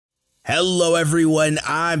Hello everyone,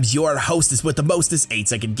 I'm your hostess with the mostest,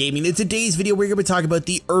 8-Second Gaming. In today's video, we're going to be talking about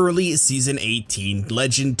the early Season 18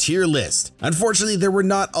 Legend tier list. Unfortunately, there were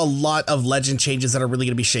not a lot of Legend changes that are really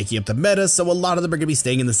going to be shaking up the meta, so a lot of them are going to be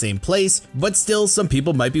staying in the same place, but still, some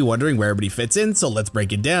people might be wondering where everybody fits in, so let's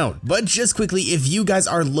break it down. But just quickly, if you guys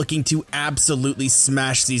are looking to absolutely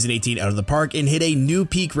smash Season 18 out of the park and hit a new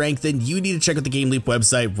peak rank, then you need to check out the GameLeap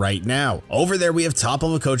website right now. Over there, we have top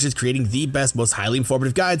level coaches creating the best, most highly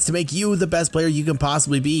informative guides to make you the best player you can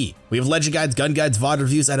possibly be. We have legend guides, gun guides, VOD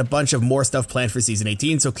reviews, and a bunch of more stuff planned for Season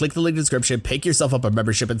 18, so click the link in the description, pick yourself up a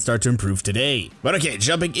membership, and start to improve today. But okay,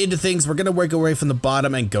 jumping into things, we're gonna work our way from the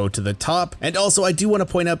bottom and go to the top. And also, I do want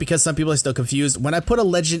to point out, because some people are still confused, when I put a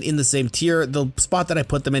legend in the same tier, the spot that I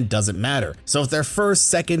put them in doesn't matter. So if they're first,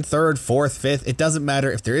 second, third, fourth, fifth, it doesn't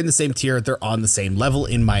matter. If they're in the same tier, they're on the same level,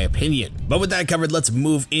 in my opinion. But with that covered, let's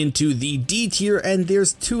move into the D tier, and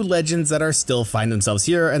there's two legends that are still finding themselves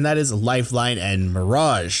here, and that is Lifeline and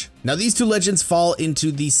Mirage. Now, these two legends fall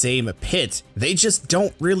into the same pit. They just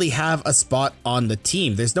don't really have a spot on the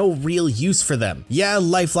team. There's no real use for them. Yeah,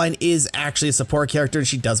 Lifeline is actually a support character and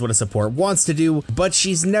she does what a support wants to do, but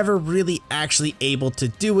she's never really actually able to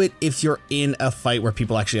do it if you're in a fight where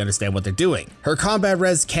people actually understand what they're doing. Her combat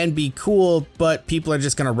res can be cool, but people are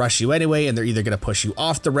just gonna rush you anyway, and they're either gonna push you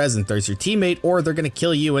off the res and thirst your teammate, or they're gonna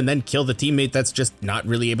kill you and then kill the teammate that's just not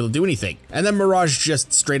really able to do anything. And then Mirage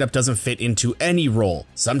just straight up doesn't fit into any role.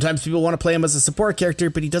 Sometimes people want to play him as a support character,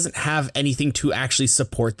 but he doesn't have anything to actually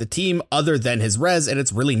support the team other than his res, and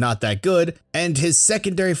it's really not that good. And his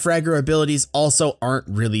secondary fragger abilities also aren't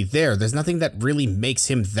really there. There's nothing that really makes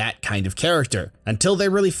him that kind of character. Until they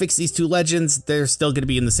really fix these two legends, they're still going to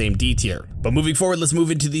be in the same D tier. But moving forward, let's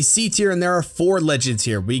move into the C tier, and there are 4 legends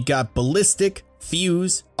here. We got Ballistic,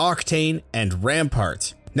 Fuse, Octane, and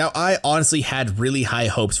Rampart. Now, I honestly had really high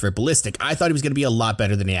hopes for Ballistic. I thought he was going to be a lot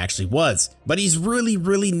better than he actually was, but he's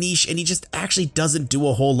really niche, and he just actually doesn't do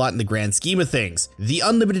a whole lot in the grand scheme of things. The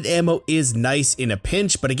unlimited ammo is nice in a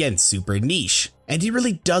pinch, but again, super niche. And he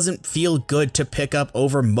really doesn't feel good to pick up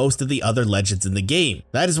over most of the other legends in the game.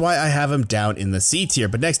 That is why I have him down in the C tier.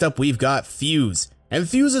 But next up, we've got Fuse. And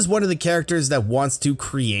Fuse is one of the characters that wants to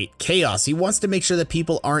create chaos. He wants to make sure that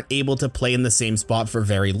people aren't able to play in the same spot for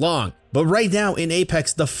very long. But right now in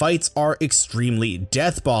Apex, the fights are extremely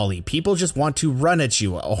deathball-y. People just want to run at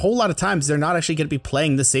you. A whole lot of times, they're not actually going to be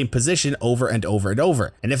playing the same position over and over and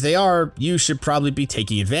over. And if they are, you should probably be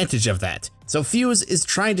taking advantage of that. So Fuse is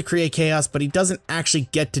trying to create chaos, but he doesn't actually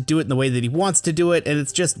get to do it in the way that he wants to do it, and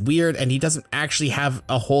it's just weird, and he doesn't actually have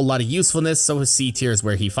a whole lot of usefulness, so his C tier is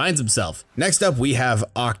where he finds himself. Next up, we have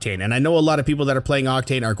Octane, and I know a lot of people that are playing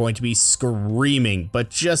Octane are going to be screaming, but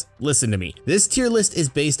just listen to me. This tier list is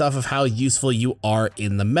based off of how useful you are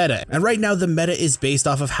in the meta, and right now the meta is based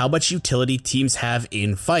off of how much utility teams have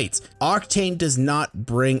in fights. Octane does not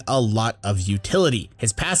bring a lot of utility.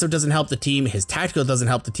 His passive doesn't help the team, his tactical doesn't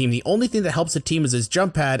help the team. The only thing that helps the team is his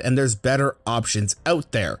jump pad, and there's better options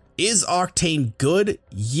out there. Is Octane good?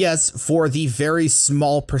 Yes, for the very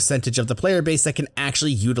small percentage of the player base that can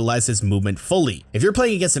actually utilize his movement fully. If you're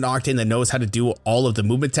playing against an Octane that knows how to do all of the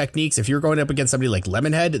movement techniques, if you're going up against somebody like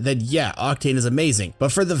Lemonhead, then yeah, Octane is amazing.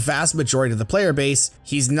 But for the vast majority of the player base,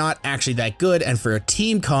 he's not actually that good, and for a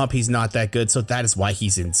team comp, he's not that good, so that is why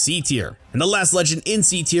he's in C tier. And the last legend in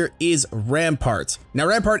C tier is Rampart. Now,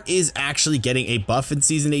 Rampart is actually getting a buff in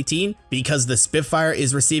Season 18 because the Spitfire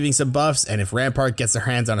is receiving some buffs, and if Rampart gets her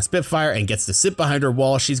hands on a Spitfire and gets to sit behind her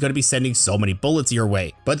wall, she's going to be sending so many bullets your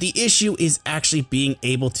way. But the issue is actually being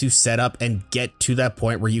able to set up and get to that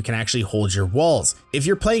point where you can actually hold your walls. If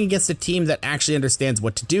you're playing against a team that actually understands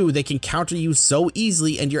what to do, they can counter you so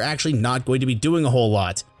easily, and you're actually not going to be doing a whole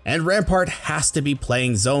lot. And Rampart has to be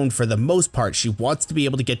playing zone for the most part. She wants to be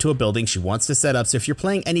able to get to a building, she wants to set up, so if you're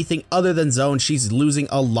playing anything other than zone, she's losing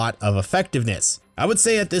a lot of effectiveness. I would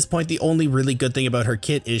say at this point, the only really good thing about her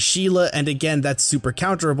kit is Sheila, and again, that's super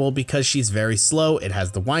counterable because she's very slow, it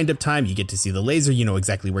has the wind-up time, you get to see the laser, you know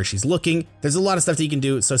exactly where she's looking. There's a lot of stuff that you can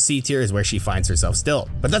do, so C tier is where she finds herself still.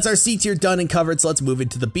 But that's our C tier done and covered, so let's move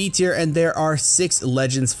into the B tier, and there are 6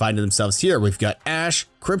 legends finding themselves here. We've got Ash,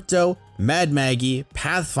 Crypto, Mad Maggie,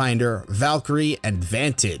 Pathfinder, Valkyrie, and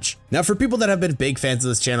Vantage. Now, for people that have been big fans of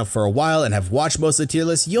this channel for a while and have watched most of the tier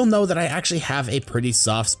list, you'll know that I actually have a pretty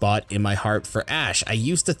soft spot in my heart for Ash. I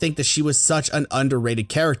used to think that she was such an underrated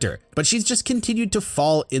character, but she's just continued to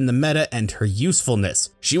fall in the meta and her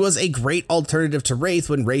usefulness. She was a great alternative to Wraith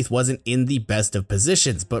when Wraith wasn't in the best of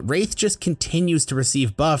positions, but Wraith just continues to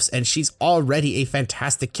receive buffs, and she's already a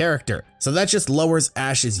fantastic character. So that just lowers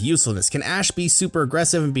Ashe's usefulness. Can Ashe be super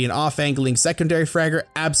aggressive and be an off-angling secondary fragger?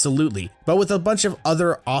 Absolutely. But with a bunch of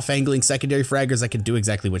other off-angling secondary fraggers that can do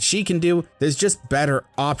exactly what she can do, there's just better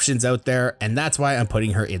options out there, and that's why I'm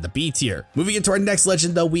putting her in the B tier. Moving into our next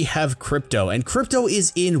legend though, we have Crypto, and Crypto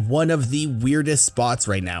is in one of the weirdest spots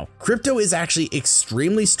right now. Crypto is actually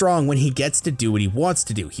extremely strong when he gets to do what he wants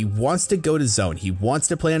to do. He wants to go to zone, he wants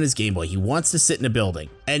to play on his Game Boy, he wants to sit in a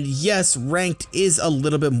building. And yes, ranked is a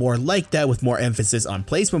little bit more like that with more emphasis on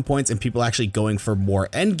placement points and people actually going for more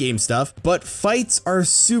endgame stuff, but fights are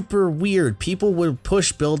super weird. People will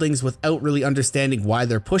push buildings without really understanding why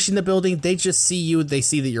they're pushing the building. They just see you, they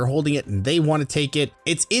see that you're holding it, and they want to take it.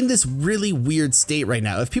 It's in this really weird state right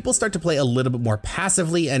now. If people start to play a little bit more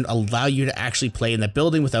passively and allow you to actually play in the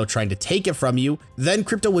building without trying to take it from you, then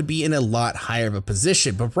Crypto would be in a lot higher of a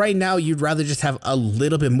position. But right now, you'd rather just have a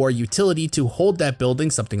little bit more utility to hold that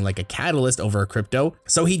building, something like a Catalyst over a Crypto.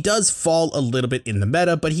 So he does fall a little bit in the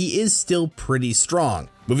meta, but he is still pretty strong.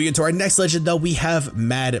 Moving into our next legend though, we have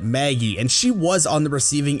Mad Maggie, and she was on the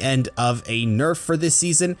receiving end of a nerf for this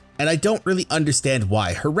season, and I don't really understand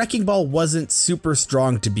why. Her Wrecking Ball wasn't super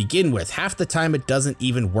strong to begin with. Half the time it doesn't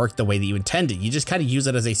even work the way that you intended. You just kind of use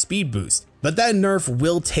it as a speed boost. But that nerf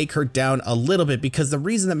will take her down a little bit because the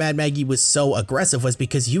reason that Mad Maggie was so aggressive was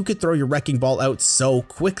because you could throw your Wrecking Ball out so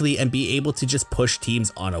quickly and be able to just push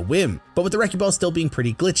teams on a whim. But with the Wrecking Ball still being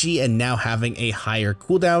pretty glitchy and now having a higher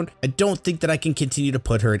cooldown, I don't think that I can continue to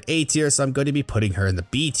put her in A tier, so I'm going to be putting her in the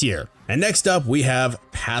B tier. And next up, we have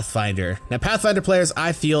Pathfinder. Now, Pathfinder players,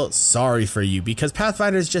 I feel sorry for you because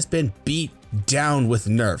Pathfinder's just been beat down with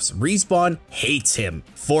nerfs. Respawn hates him.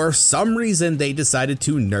 For some reason, they decided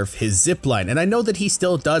to nerf his zipline. And I know that he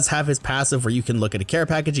still does have his passive where you can look at a care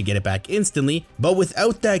package and get it back instantly. But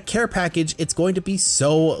without that care package, it's going to be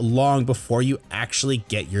so long before you actually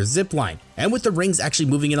get your zipline. And with the rings actually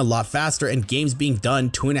moving in a lot faster and games being done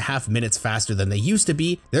 2.5 minutes faster than they used to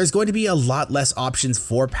be, there's going to be a lot less options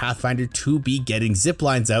for Pathfinder to be getting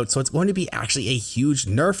ziplines out. So it's going to be actually a huge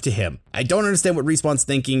nerf to him. I don't understand what Respawn's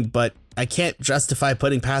thinking, but I can't justify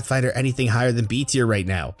putting Pathfinder anything higher than B tier right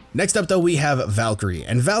now. Next up though, we have Valkyrie,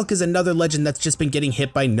 and Valk is another legend that's just been getting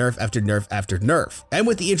hit by nerf after nerf after nerf. And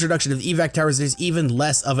with the introduction of evac towers, there's even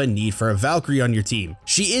less of a need for a Valkyrie on your team.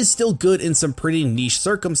 She is still good in some pretty niche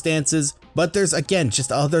circumstances, but there's again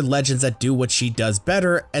just other legends that do what she does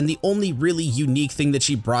better, and the only really unique thing that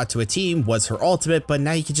she brought to a team was her ultimate, but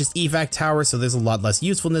now you can just evac tower, so there's a lot less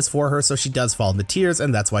usefulness for her, so she does fall in the tiers,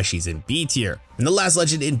 and that's why she's in B tier. And the last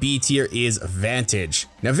legend in B tier is Vantage.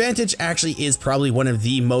 Now Vantage actually is probably one of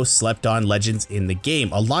the most slept on legends in the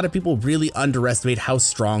game. A lot of people really underestimate how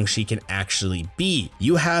strong she can actually be.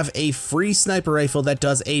 You have a free sniper rifle that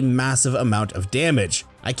does a massive amount of damage.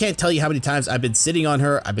 I can't tell you how many times I've been sitting on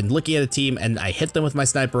her, I've been looking at a team, and I hit them with my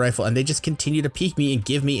sniper rifle and they just continue to peek me and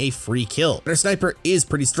give me a free kill. Her sniper is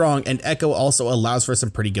pretty strong, and Echo also allows for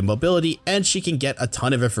some pretty good mobility, and she can get a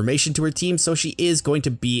ton of information to her team, so she is going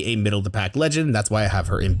to be a middle of the pack legend, and that's why I have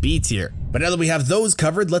her in B tier. But now that we have those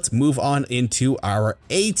covered, let's move on into our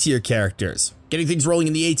A tier characters. Getting things rolling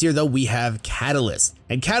in the A tier though, we have Catalyst.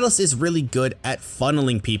 And Catalyst is really good at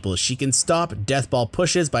funneling people. She can stop deathball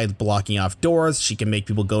pushes by blocking off doors. She can make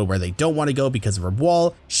people go where they don't want to go because of her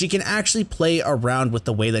wall. She can actually play around with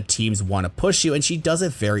the way that teams want to push you, and she does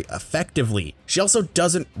it very effectively. She also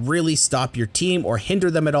doesn't really stop your team or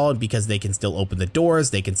hinder them at all because they can still open the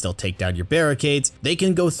doors, they can still take down your barricades, they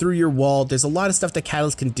can go through your wall. There's a lot of stuff that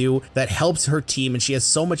Catalyst can do that helps her team, and she has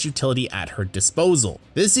so much utility at her disposal.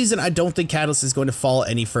 This season, I don't think Catalyst is going to fall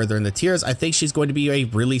any further in the tiers. I think she's going to be a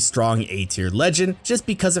really strong A tier legend just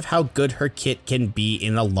because of how good her kit can be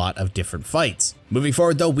in a lot of different fights. Moving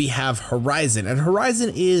forward though, we have Horizon, and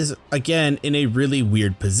Horizon is again in a really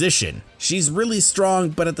weird position. She's really strong,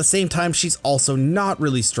 but at the same time, she's also not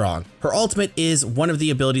really strong. Her ultimate is one of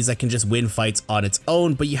the abilities that can just win fights on its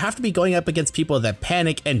own, but you have to be going up against people that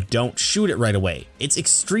panic and don't shoot it right away. It's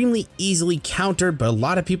extremely easily countered, but a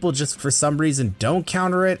lot of people just for some reason don't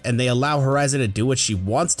counter it, and they allow Horizon to do what she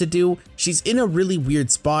wants to do. She's in a really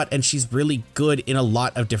weird spot, and she's really good in a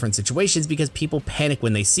lot of different situations because people panic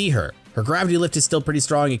when they see her. Her gravity lift is still pretty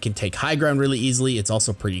strong, it can take high ground really easily, it's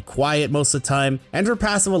also pretty quiet most of the time, and her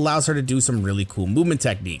passive allows her to do some really cool movement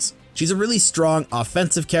techniques. She She's a really strong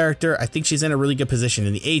offensive character. I think she's in a really good position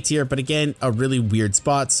in the A tier, but again, a really weird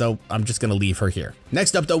spot, so I'm just going to leave her here.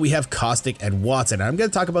 Next up though, we have Caustic and Watson. I'm going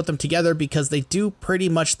to talk about them together because they do pretty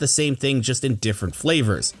much the same thing, just in different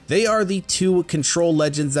flavors. They are the two control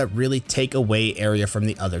legends that really take away area from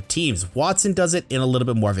the other teams. Watson does it in a little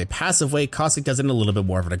bit more of a passive way. Caustic does it in a little bit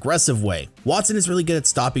more of an aggressive way. Watson is really good at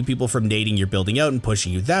stopping people from nading your building out and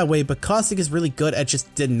pushing you that way, but Caustic is really good at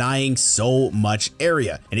just denying so much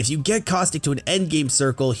area. And if you get Caustic to an endgame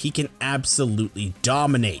circle, he can absolutely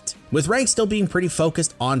dominate. With rank still being pretty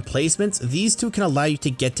focused on placements, these two can allow you to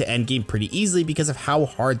get to endgame pretty easily because of how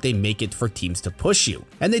hard they make it for teams to push you.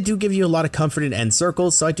 And they do give you a lot of comfort in end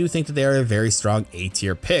circles, so I do think that they are a very strong A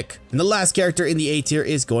tier pick. And the last character in the A tier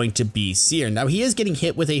is going to be Seer. Now he is getting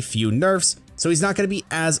hit with a few nerfs, so he's not going to be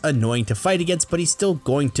as annoying to fight against, but he's still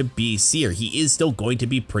going to be Seer. He is still going to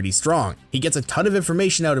be pretty strong. He gets a ton of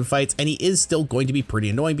information out in fights, and he is still going to be pretty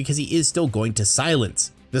annoying because he is still going to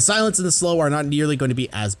silence. The silence and the slow are not nearly going to be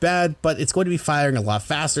as bad, but it's going to be firing a lot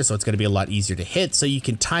faster, so it's going to be a lot easier to hit, so you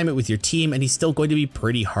can time it with your team, and he's still going to be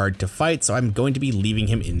pretty hard to fight, so I'm going to be leaving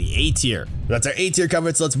him in the A tier. That's our A tier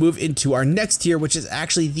covered, so let's move into our next tier, which is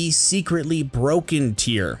actually the secretly broken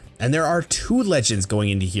tier. And there are two legends going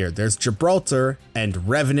into here. There's Gibraltar and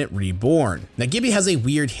Revenant Reborn. Now Gibby has a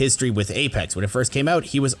weird history with Apex. When it first came out,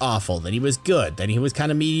 he was awful, then he was good, then he was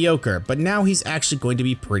kind of mediocre, but now he's actually going to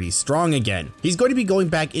be pretty strong again. He's going to be going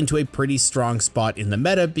back into a pretty strong spot in the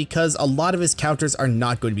meta because a lot of his counters are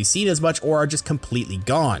not going to be seen as much or are just completely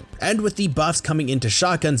gone. And with the buffs coming into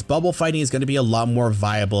shotguns, bubble fighting is going to be a lot more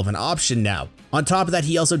viable of an option now. On top of that,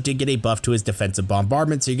 he also did get a buff to his defensive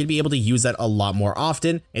bombardment, so you're going to be able to use that a lot more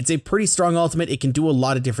often. It's a pretty strong ultimate. It can do a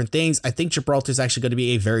lot of different things. I think Gibraltar is actually going to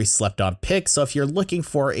be a very slept on pick, so if you're looking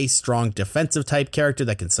for a strong defensive type character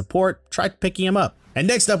that can support, try picking him up. And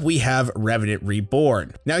next up, we have Revenant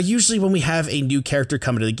Reborn. Now, usually when we have a new character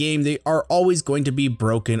come into the game, they are always going to be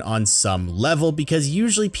broken on some level because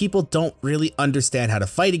usually people don't really understand how to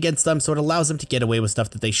fight against them, so it allows them to get away with stuff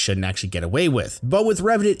that they shouldn't actually get away with. But with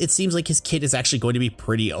Revenant, it seems like his kit is actually going to be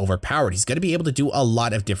pretty overpowered. He's going to be able to do a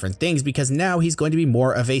lot of different things because now he's going to be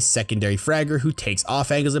more of a secondary fragger who takes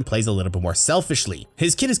off angles and plays a little bit more selfishly.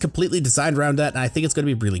 His kit is completely designed around that, and I think it's going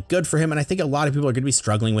to be really good for him, and I think a lot of people are going to be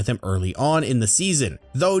struggling with him early on in the season.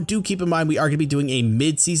 Though do keep in mind we are going to be doing a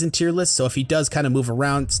mid-season tier list, so if he does kind of move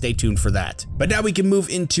around, stay tuned for that. But now we can move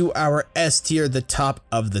into our S tier, the top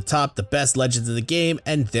of the top, the best legends of the game,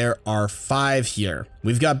 and there are 5 here.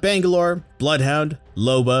 We've got Bangalore, Bloodhound,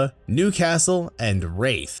 Loba, Newcastle, and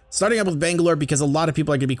Wraith. Starting up with Bangalore because a lot of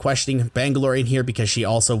people are going to be questioning Bangalore in here because she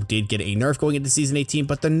also did get a nerf going into season 18,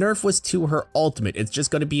 but the nerf was to her ultimate. It's just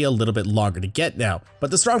going to be a little bit longer to get now. But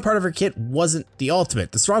the strong part of her kit wasn't the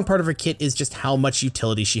ultimate. The strong part of her kit is just how much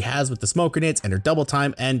utility she has with the smoke grenades and her double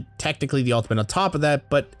time, and technically the ultimate on top of that,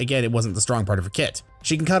 but again, it wasn't the strong part of her kit.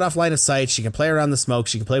 She can cut off line of sight, she can play around the smoke,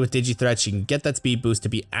 she can play with digi threats, she can get that speed boost to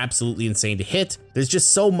be absolutely insane to hit. There's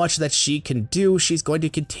just so much that she can do. She's going to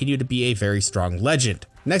continue to be a very strong legend.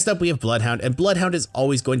 Next up, we have Bloodhound, and Bloodhound is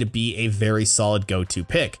always going to be a very solid go-to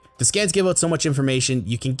pick. The scans give out so much information.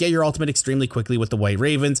 You can get your ultimate extremely quickly with the White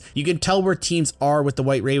Ravens. You can tell where teams are with the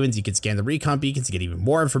White Ravens. You can scan the recon beacons to get even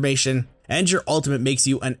more information. And your ultimate makes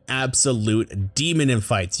you an absolute demon in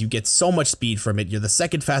fights. You get so much speed from it. You're the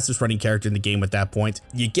second fastest running character in the game at that point.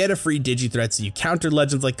 You get a free digi threat, so you counter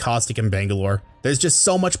legends like Caustic and Bangalore. There's just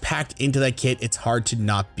so much packed into that kit, it's hard to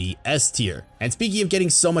not be S tier. And speaking of getting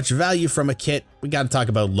so much value from a kit, we gotta talk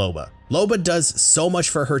about Loba. Loba does so much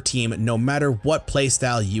for her team no matter what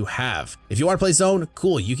playstyle you have. If you want to play zone,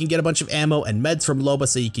 cool, you can get a bunch of ammo and meds from Loba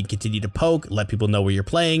so you can continue to poke, let people know where you're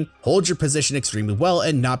playing, hold your position extremely well,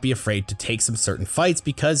 and not be afraid to take some certain fights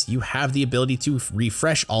because you have the ability to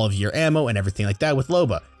refresh all of your ammo and everything like that with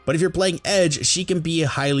Loba. But if you're playing Edge, she can be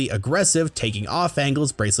highly aggressive, taking off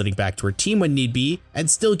angles, braceleting back to her team when need be, and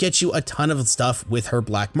still get you a ton of stuff with her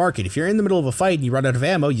black market. If you're in the middle of a fight and you run out of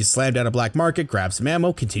ammo, you slam down a black market, grab some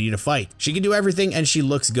ammo, continue to fight. She can do everything and she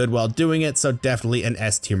looks good while doing it, so definitely an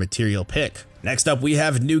S tier material pick. Next up, we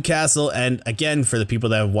have Newcastle, and again, for the people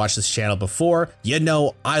that have watched this channel before, you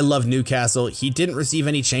know I love Newcastle. He didn't receive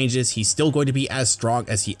any changes. He's still going to be as strong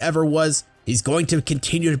as he ever was. He's going to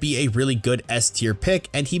continue to be a really good S tier pick,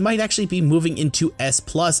 and he might actually be moving into S+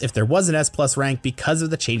 if there was an S+ rank because of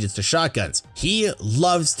the changes to shotguns. He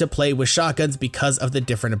loves to play with shotguns because of the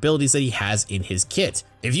different abilities that he has in his kit.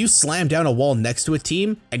 If you slam down a wall next to a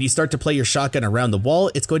team and you start to play your shotgun around the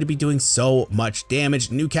wall, it's going to be doing so much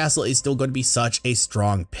damage. Newcastle is still going to be such a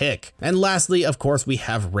strong pick. And lastly, of course, we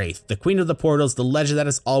have Wraith, the queen of the portals, the legend that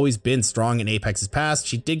has always been strong in Apex's past.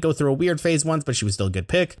 She did go through a weird phase once, but she was still a good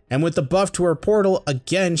pick. And with the buff to her portal,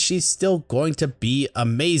 again, she's still going to be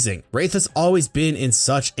amazing. Wraith has always been in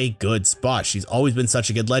such a good spot. She's always been such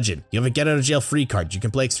a good legend. You have a get out of jail free card. You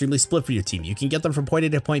can play extremely split for your team. You can get them from point A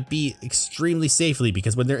to point B extremely safely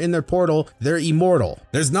because when they're in their portal, they're immortal.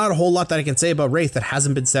 There's not a whole lot that I can say about Wraith that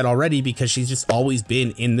hasn't been said already because she's just always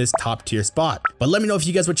been in this top tier spot. But let me know if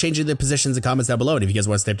you guys would change the positions in comments down below. And if you guys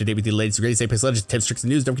want to stay up to date with the latest greatest Apex Legends tips, tricks,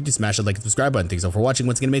 and news, don't forget to smash that like and subscribe button. Thanks all for watching.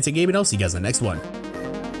 Once again, Gaming, and I'll see you guys in the next one.